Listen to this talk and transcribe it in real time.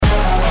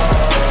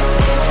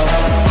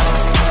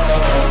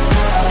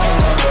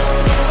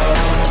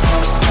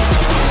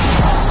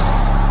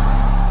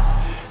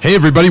Hey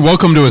everybody,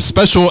 welcome to a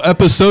special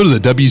episode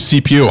of the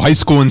WCPO High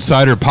School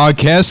Insider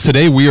Podcast.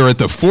 Today we are at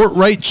the Fort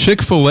Wright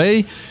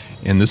Chick-fil-A,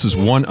 and this is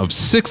one of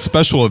 6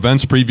 special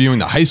events previewing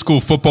the high school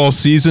football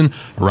season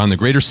around the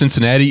greater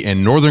Cincinnati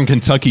and Northern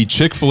Kentucky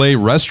Chick-fil-A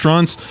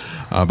restaurants.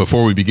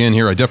 Before we begin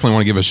here, I definitely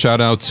want to give a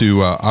shout out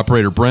to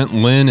operator Brent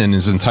Lynn and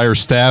his entire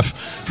staff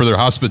for their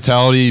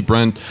hospitality.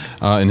 Brent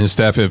and his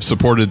staff have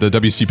supported the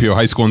WCPO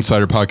High School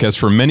Insider Podcast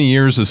for many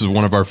years. This is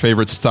one of our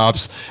favorite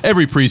stops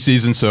every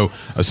preseason, so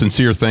a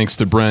sincere thanks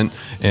to Brent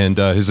and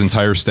his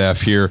entire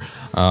staff here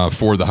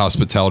for the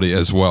hospitality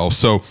as well.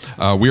 So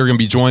we are going to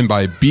be joined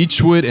by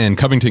Beechwood and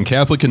Covington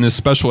Catholic in this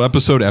special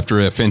episode after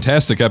a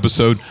fantastic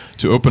episode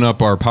to open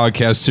up our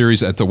podcast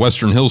series at the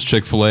Western Hills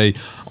Chick-fil-A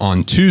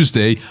on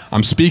Tuesday.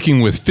 I'm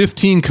speaking with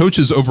 15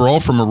 coaches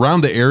overall from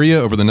around the area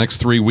over the next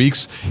 3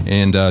 weeks.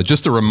 And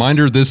just a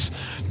reminder, this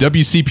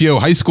WCPO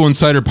High School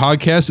Insider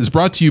Podcast is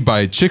brought to you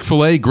by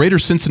Chick-fil-A, Greater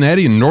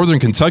Cincinnati and Northern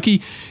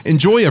Kentucky.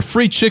 Enjoy a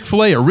free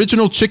Chick-fil-A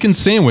original chicken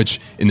sandwich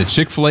in the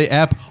Chick-fil-A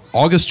app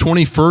August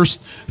 21st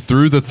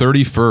through the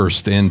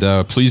 31st.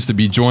 And pleased to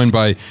be joined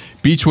by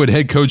Beechwood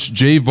head coach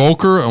Jay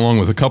Volker, along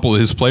with a couple of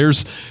his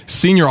players,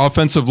 senior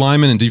offensive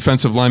lineman and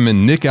defensive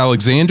lineman Nick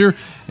Alexander,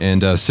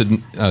 and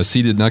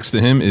seated next to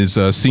him is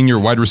senior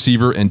wide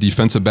receiver and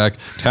defensive back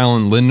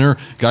Talon Lindner.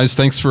 Guys,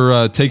 thanks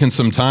for taking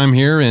some time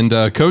here. And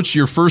Coach,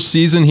 your first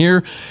season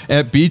here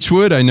at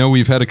Beechwood. I know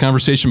we've had a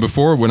conversation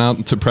before, went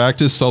out to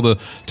practice, saw the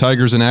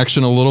Tigers in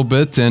action a little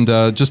bit, and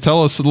just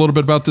tell us a little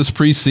bit about this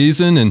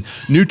preseason and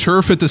new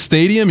turf at the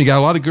stadium. You got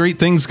a lot of great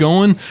things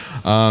going.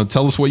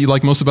 Tell us what you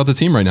like most about the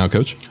team right now,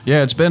 Coach.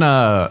 Yeah, it's been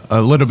a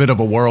little bit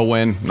of a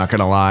whirlwind, not going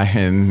to lie.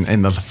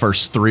 In the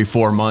first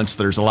 3-4 months,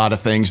 there's a lot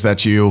of things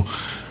that you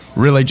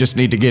really just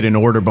need to get in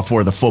order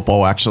before the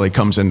football actually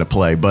comes into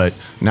play. But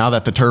now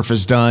that the turf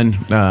is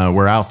done,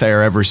 we're out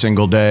there every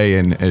single day,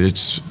 and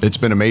it's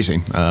been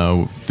amazing.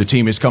 The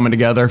team is coming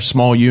together.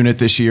 Small unit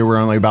this year. We're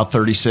only about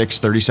 36,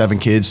 37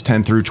 kids,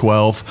 10 through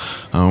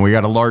 12. We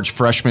got a large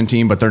freshman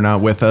team, but they're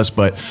not with us.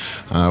 But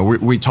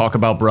we talk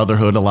about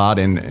brotherhood a lot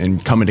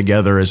and coming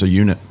together as a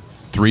unit.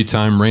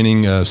 3-time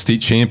reigning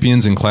state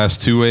champions in Class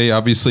 2A,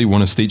 obviously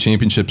won a state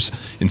championships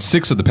in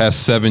 6 of the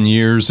past 7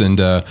 years. And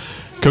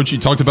Coach, you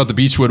talked about the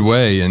Beechwood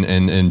way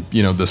and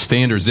you know the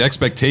standards, the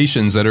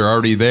expectations that are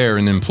already there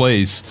and in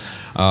place.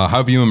 How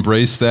have you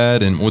embraced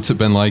that, and what's it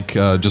been like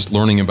just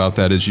learning about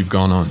that as you've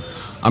gone on?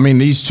 I mean,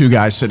 these two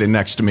guys sitting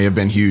next to me have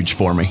been huge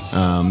for me.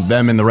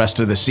 Them and the rest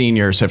of the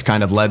seniors have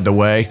kind of led the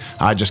way.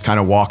 I just kind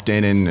of walked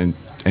in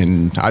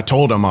and I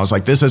told them, I was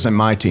like, this isn't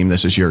my team,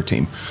 this is your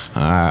team.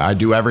 I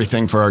do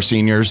everything for our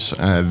seniors.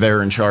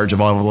 They're in charge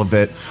of all of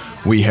it.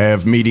 We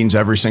have meetings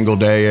every single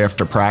day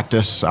after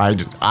practice.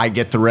 I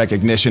get the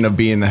recognition of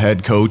being the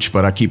head coach,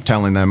 but I keep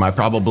telling them I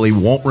probably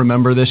won't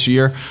remember this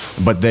year,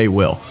 but they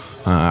will.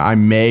 I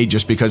may,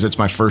 just because it's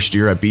my first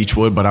year at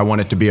Beechwood, but I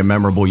want it to be a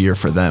memorable year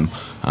for them.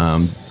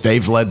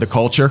 They've led the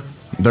culture.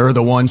 They're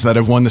the ones that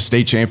have won the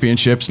state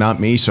championships, not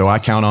me, so I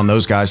count on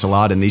those guys a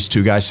lot, and these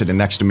two guys sitting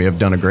next to me have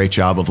done a great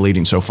job of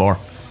leading so far.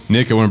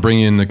 Nick, I want to bring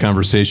you in the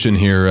conversation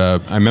here.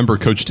 I remember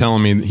Coach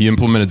telling me he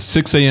implemented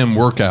 6 a.m.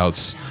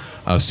 workouts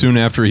soon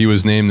after he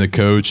was named the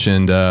coach,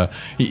 and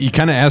he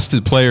kind of asked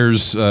the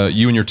players,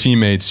 you and your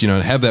teammates,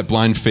 have that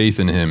blind faith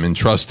in him and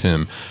trust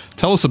him.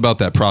 Tell us about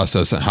that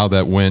process and how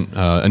that went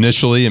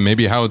initially, and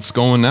maybe how it's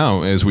going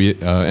now as we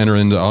enter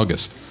into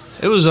August.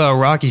 It was a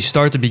rocky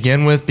start to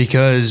begin with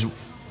because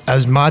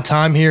as my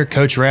time here,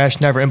 Coach Rash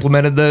never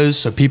implemented those,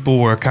 so people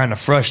were kind of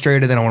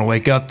frustrated. They don't want to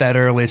wake up that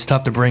early. It's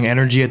tough to bring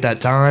energy at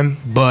that time.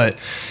 But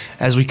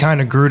as we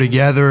kind of grew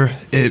together,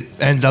 it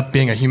ended up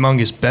being a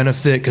humongous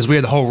benefit because we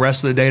had the whole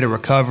rest of the day to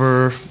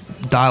recover,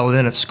 dial it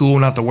in at school,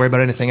 not have to worry about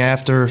anything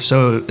after.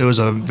 So it was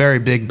a very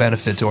big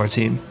benefit to our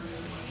team.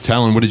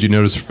 Talon, what did you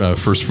notice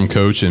first from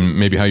Coach, and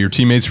maybe how your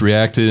teammates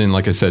reacted, and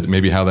like I said,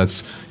 maybe how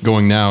that's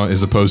going now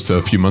as opposed to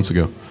a few months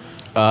ago?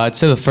 I'd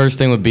say the first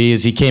thing would be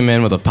is he came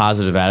in with a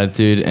positive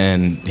attitude,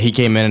 and he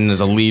came in as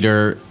a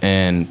leader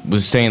and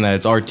was saying that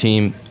it's our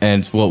team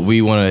and it's what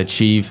we want to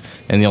achieve,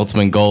 and the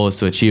ultimate goal is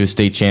to achieve a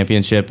state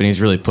championship, and he's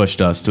really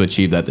pushed us to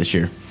achieve that this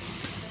year.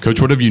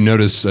 Coach, what have you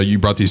noticed? You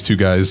brought these two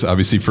guys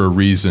obviously for a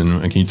reason,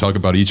 and can you talk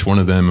about each one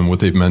of them and what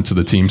they've meant to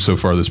the team so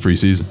far this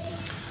preseason?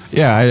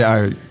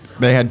 Yeah,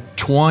 they had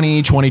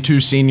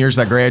 22 seniors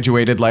that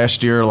graduated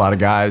last year. A lot of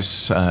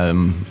guys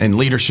in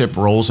leadership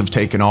roles have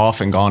taken off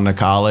and gone to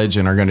college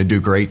and are going to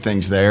do great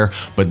things there.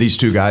 But these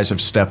two guys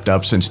have stepped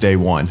up since day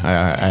one.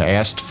 I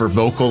asked for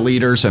vocal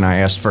leaders, and I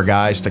asked for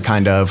guys to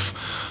kind of,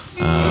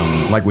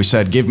 like we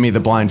said, give me the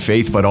blind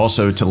faith, but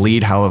also to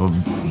lead how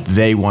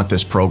they want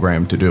this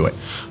program to do it.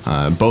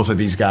 Both of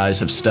these guys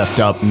have stepped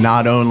up.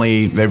 Not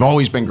only, they've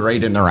always been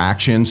great in their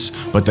actions,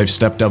 but they've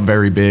stepped up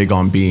very big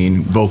on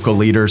being vocal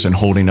leaders and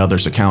holding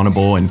others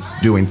accountable and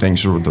doing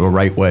things the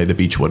right way, the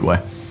Beechwood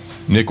way.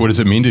 Nick, what does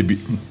it mean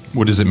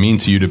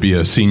to you to be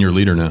a senior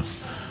leader now?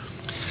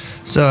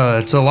 So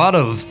it's a lot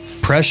of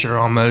pressure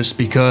almost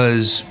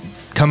because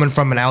coming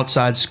from an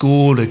outside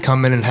school to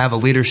come in and have a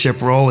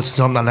leadership role, it's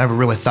something I never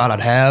really thought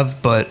I'd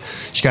have, but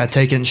just got to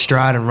take it in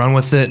stride and run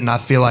with it. And I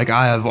feel like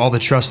I have all the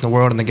trust in the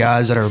world in the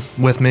guys that are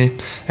with me,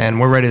 and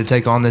we're ready to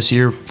take on this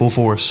year full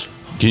force.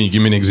 Can you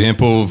give me an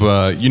example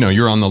of,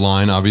 you're on the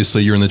line,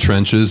 obviously you're in the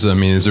trenches. I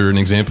mean, is there an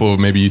example of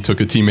maybe you took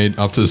a teammate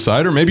off to the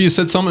side, or maybe you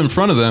said something in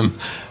front of them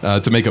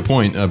to make a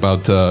point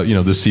about,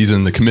 this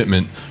season, the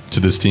commitment to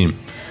this team?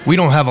 We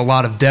don't have a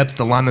lot of depth at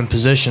the lineman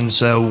position,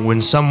 so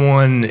when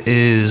someone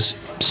is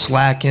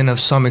slacking of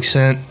some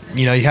extent,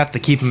 you have to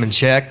keep them in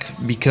check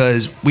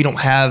because we don't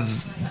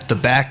have the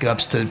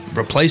backups to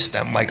replace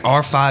them. Like,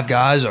 our 5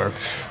 guys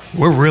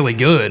we're really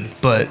good,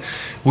 but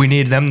we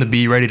need them to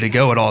be ready to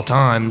go at all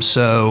times.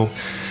 So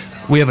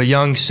we have a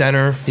young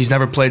center. He's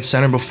never played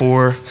center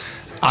before.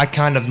 I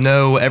kind of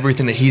know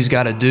everything that he's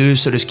got to do,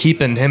 so just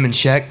keeping him in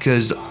check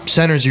because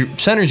center's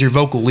your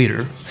vocal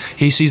leader.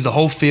 He sees the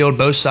whole field,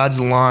 both sides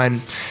of the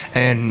line,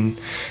 and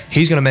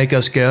he's going to make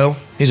us go.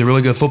 He's a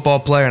really good football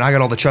player, and I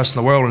got all the trust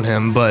in the world in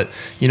him, but,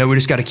 we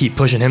just got to keep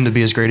pushing him to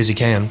be as great as he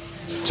can.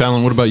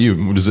 Talon, what about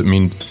you? What does it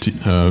mean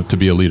to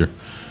be a leader?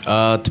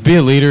 To be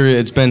a leader,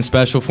 it's been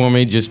special for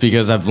me just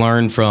because I've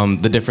learned from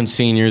the different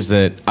seniors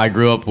that I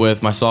grew up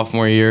with my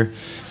sophomore year,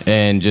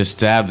 and just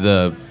to have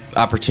the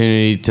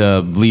opportunity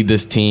to lead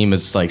this team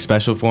is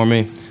special for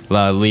me.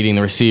 Leading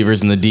the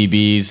receivers and the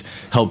DBs,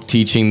 help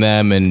teaching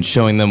them and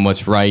showing them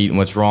what's right and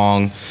what's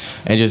wrong,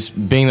 and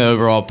just being the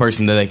overall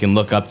person that they can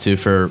look up to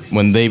for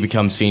when they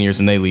become seniors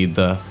and they lead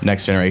the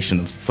next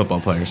generation of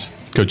football players.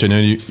 Coach, I know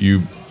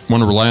you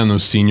want to rely on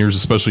those seniors,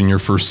 especially in your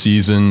first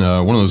season.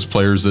 One of those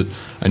players that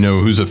I know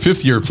who's a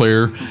fifth-year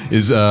player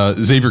is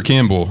Xavier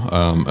Campbell,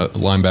 a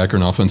linebacker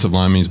and offensive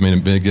lineman. He's made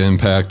a big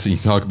impact. You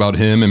can talk about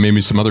him and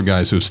maybe some other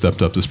guys who have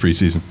stepped up this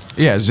preseason.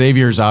 Yeah,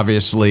 Xavier's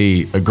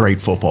obviously a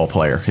great football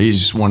player.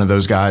 He's one of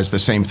those guys, the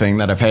same thing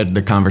that I've had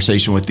the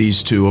conversation with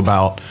these two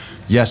about.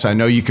 Yes, I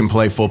know you can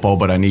play football,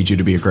 but I need you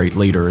to be a great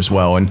leader as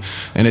well. And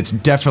it's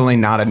definitely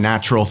not a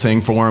natural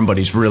thing for him, but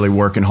he's really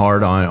working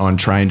hard on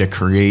trying to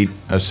create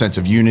a sense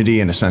of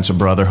unity and a sense of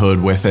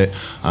brotherhood with it.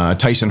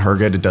 Tyson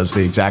Herget does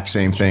the exact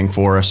same thing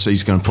for us.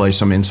 He's going to play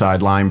some inside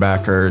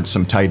linebacker,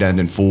 some tight end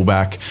and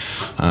fullback.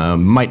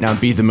 Might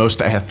not be the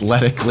most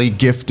athletically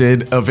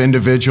gifted of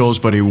individuals,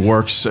 but he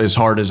works as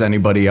hard as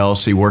anybody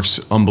else. He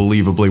works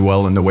unbelievably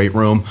well in the weight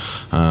room.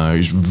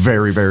 He's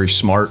very, very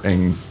smart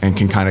and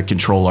can kind of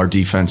control our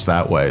defense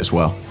that way as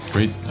well.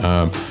 Great.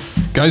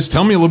 Guys,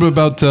 tell me a little bit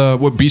about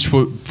what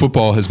Beechwood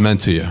football has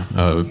meant to you.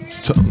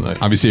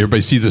 Obviously,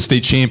 everybody sees the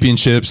state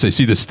championships, they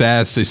see the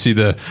stats, they see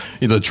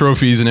the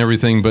trophies and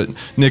everything. But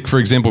Nick, for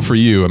example, for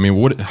you, I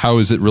mean, how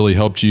has it really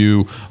helped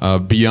you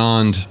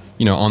beyond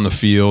on the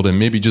field and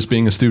maybe just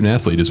being a student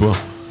athlete as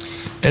well?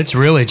 It's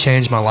really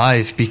changed my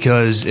life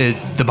because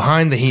the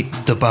behind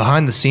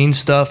the scenes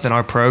stuff in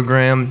our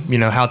program,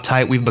 how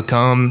tight we've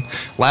become.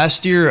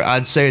 Last year,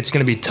 I'd say it's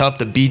going to be tough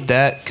to beat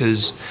that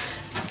because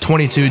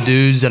 22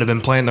 dudes that have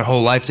been playing their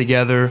whole life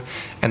together,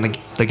 and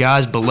the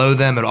guys below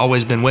them had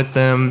always been with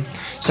them.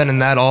 Sending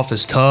that off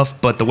is tough,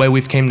 but the way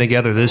we've came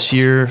together this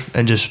year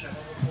and just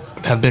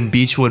have been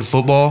Beechwood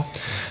football,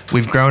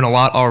 we've grown a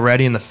lot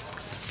already in the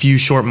few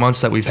short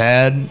months that we've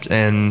had,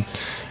 and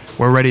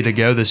we're ready to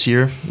go this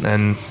year,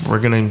 and we're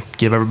going to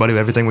give everybody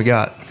everything we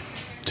got.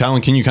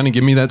 Talon, can you kind of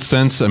give me that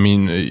sense? I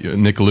mean,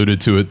 Nick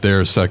alluded to it there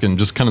a second,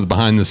 just kind of the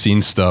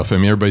behind-the-scenes stuff. I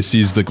mean, everybody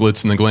sees the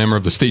glitz and the glamour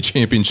of the state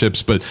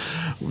championships, but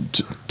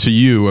to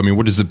you, I mean,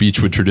 what does the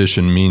Beechwood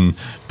tradition mean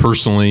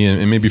personally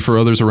and maybe for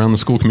others around the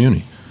school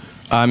community?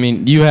 I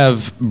mean, you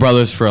have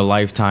brothers for a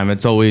lifetime.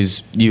 It's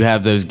always, you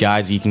have those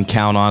guys you can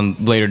count on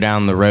later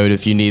down the road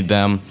if you need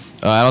them.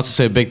 I'd also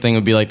say a big thing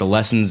would be the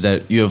lessons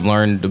that you have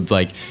learned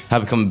to how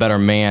to become a better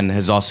man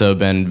has also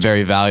been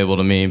very valuable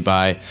to me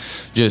by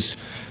just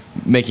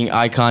making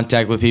eye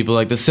contact with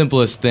people. The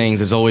simplest things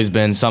has always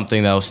been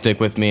something that will stick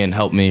with me and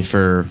help me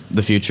for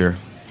the future.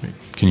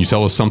 Can you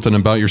tell us something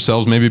about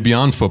yourselves, maybe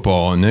beyond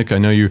football? And Nick, I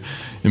know you're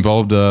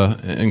involved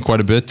in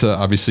quite a bit,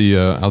 obviously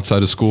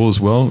outside of school as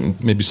well.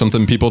 Maybe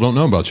something people don't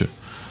know about you.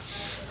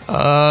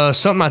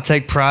 Something I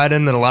take pride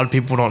in that a lot of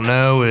people don't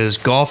know is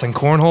golf and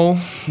cornhole.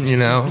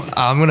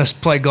 I'm going to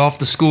play golf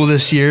to school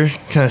this year,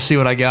 kind of see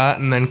what I got.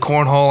 And then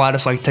cornhole, I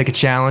just like to take a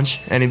challenge.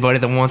 Anybody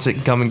that wants it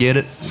can come and get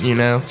it. You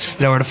know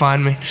where to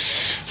find me.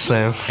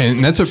 So.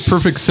 And that's a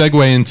perfect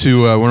segue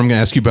into what I'm going to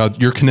ask you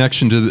about your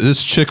connection to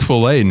this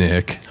Chick-fil-A,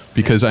 Nick.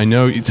 Because I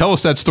know, tell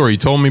us that story. You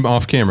told me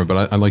off camera,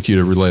 but I'd like you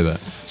to relay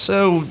that.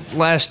 So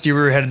last year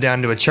we were headed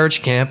down to a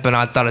church camp, and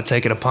I thought I'd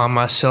take it upon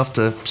myself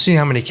to see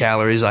how many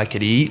calories I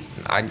could eat.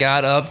 I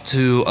got up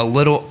to a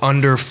little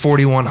under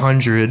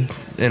 4,100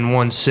 in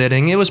one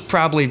sitting. It was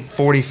probably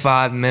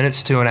 45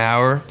 minutes to an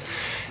hour.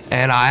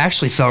 And I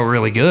actually felt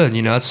really good.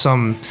 It's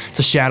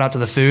a shout out to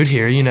the food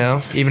here.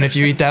 Even if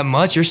you eat that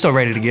much, you're still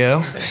ready to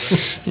go.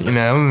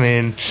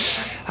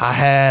 I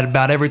had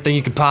about everything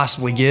you could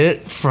possibly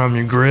get, from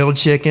your grilled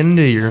chicken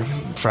to your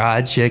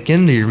fried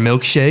chicken to your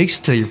milkshakes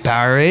to your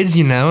Powerades,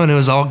 and it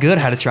was all good.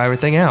 I had to try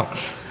everything out.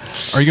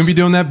 Are you going to be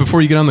doing that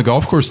before you get on the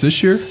golf course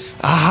this year?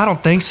 I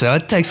don't think so.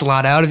 It takes a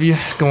lot out of you,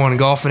 going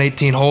golfing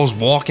 18 holes,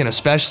 walking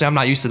especially. I'm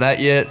not used to that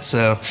yet,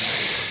 so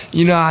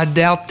I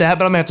doubt that,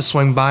 but I'm going to have to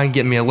swing by and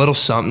get me a little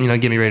something,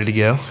 get me ready to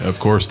go. Of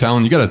course.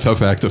 Talon, you got a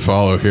tough act to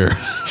follow here.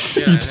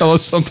 You tell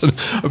us something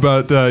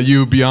about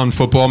you beyond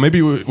football,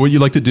 maybe what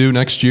you'd like to do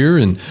next year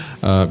and,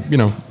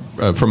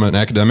 from an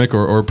academic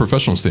or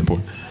professional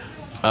standpoint.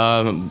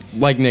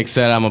 Like Nick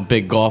said, I'm a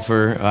big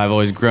golfer. I've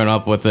always grown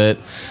up with it.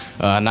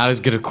 Not as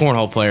good a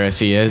cornhole player as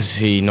he is.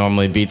 He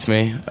normally beats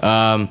me.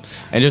 And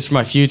just for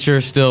my future,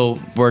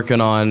 still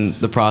working on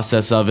the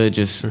process of it,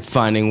 just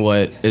finding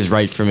what is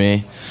right for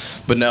me.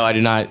 But no, I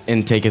do not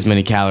intake as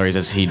many calories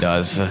as he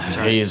does.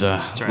 He is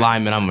a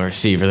lineman, I'm a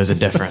receiver. There's a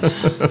difference.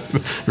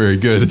 Very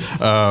good.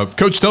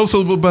 Coach, tell us a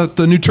little about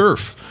the new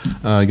turf.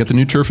 You got the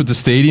new turf at the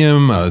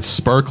stadium. It's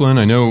sparkling.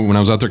 I know when I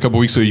was out there a couple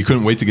weeks ago, you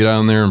couldn't wait to get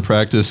out there and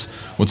practice.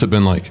 What's it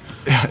been like?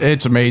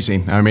 It's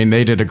amazing. I mean,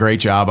 they did a great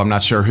job. I'm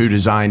not sure who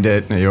designed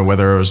it,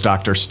 whether it was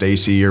Dr.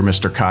 Stacy or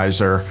Mr.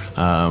 Kaiser.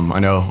 I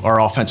know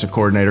our offensive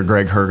coordinator,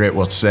 Greg Herget,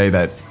 will say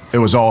that it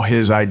was all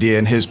his idea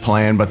and his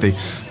plan, but the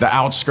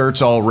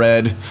outskirts all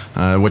red,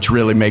 which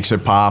really makes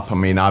it pop. I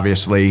mean,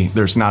 obviously,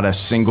 there's not a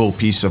single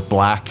piece of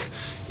black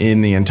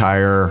in the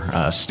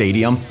entire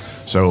stadium.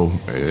 So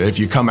if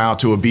you come out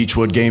to a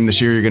Beechwood game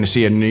this year, you're going to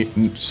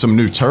see some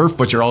new turf,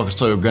 but you're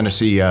also going to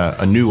see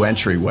a new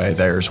entryway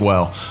there as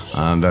well.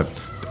 That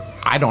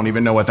I don't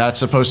even know what that's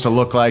supposed to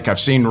look like. I've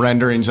seen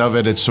renderings of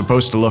it. It's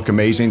supposed to look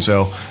amazing,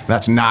 so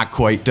that's not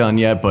quite done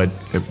yet, but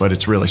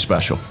it's really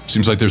special.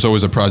 Seems like there's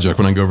always a project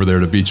when I go over there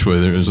to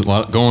Beechwood. There's a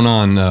lot going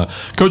on.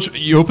 Coach,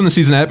 you open the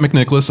season at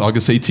McNicholas,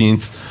 August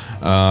 18th.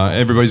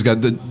 Everybody's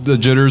got the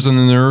jitters and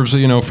the nerves,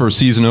 for a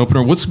season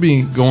opener. What's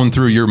going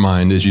through your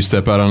mind as you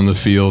step out on the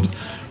field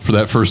for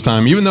that first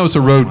time? Even though it's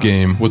a road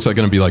game, what's that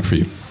going to be like for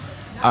you?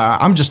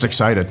 I'm just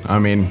excited. I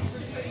mean,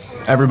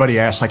 everybody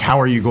asks,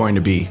 how are you going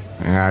to be?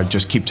 And I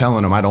just keep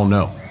telling them I don't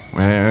know.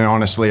 And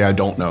honestly, I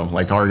don't know.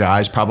 Our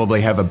guys probably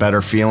have a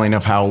better feeling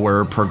of how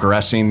we're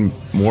progressing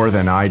more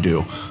than I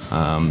do.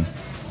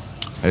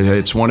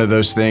 It's one of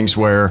those things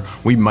where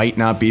we might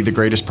not be the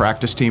greatest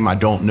practice team. I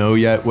don't know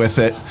yet with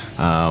it.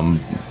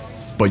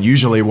 But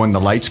usually when the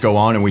lights go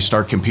on and we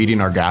start competing,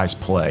 our guys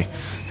play.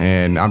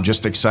 And I'm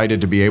just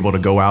excited to be able to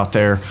go out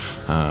there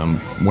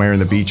wearing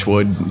the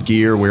Beechwood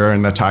gear,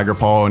 wearing the Tiger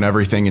Paw and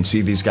everything, and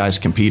see these guys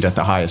compete at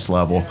the highest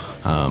level.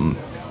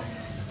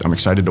 I'm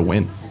excited to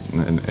win.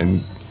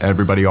 And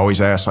everybody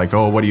always asks,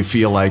 what do you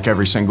feel like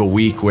every single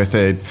week with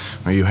it?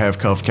 Or you have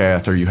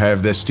Covcath, or you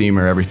have this team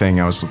or everything.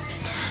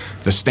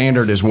 The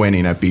standard is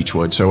winning at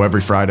Beechwood, so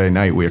every Friday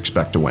night we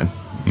expect to win.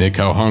 Nick,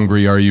 how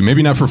hungry are you?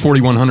 Maybe not for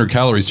 4,100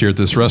 calories here at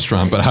this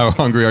restaurant, but how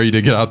hungry are you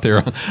to get out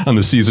there on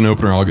the season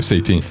opener August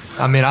 18th?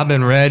 I mean, I've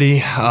been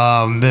ready.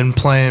 Been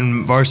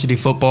playing varsity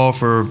football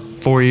for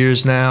 4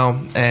 years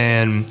now,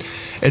 and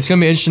it's going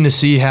to be interesting to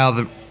see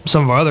how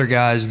some of our other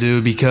guys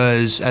do,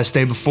 because as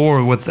stated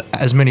before, with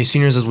as many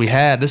seniors as we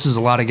had, this is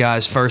a lot of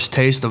guys' first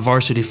taste of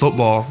varsity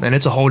football, and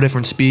it's a whole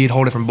different speed,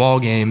 whole different ball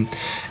game,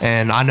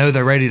 and I know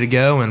they're ready to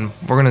go, and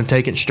we're going to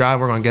take it in stride.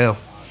 We're going to go.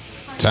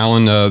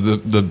 Talon,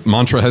 the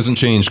mantra hasn't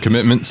changed: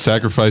 commitment,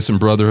 sacrifice, and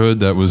brotherhood.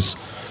 That was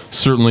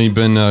certainly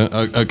been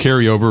a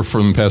carryover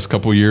from the past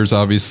couple of years.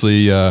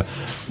 Obviously, how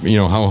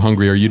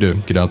hungry are you to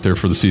get out there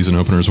for the season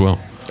opener as well?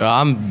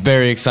 I'm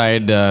very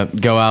excited to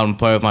go out and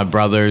play with my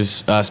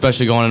brothers,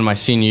 especially going into my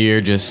senior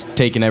year, just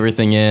taking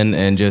everything in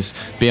and just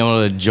being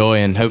able to enjoy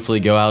and hopefully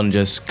go out and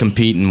just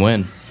compete and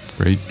win.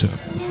 Great.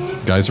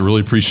 Guys, I really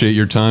appreciate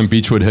your time.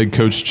 Beechwood head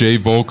coach Jay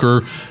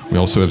Volker. We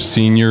also have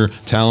senior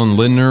Talon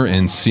Lindner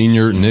and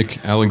senior Nick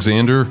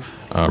Alexander.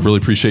 Really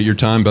appreciate your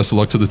time. Best of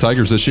luck to the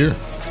Tigers this year.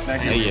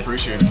 Thank you.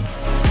 Appreciate it.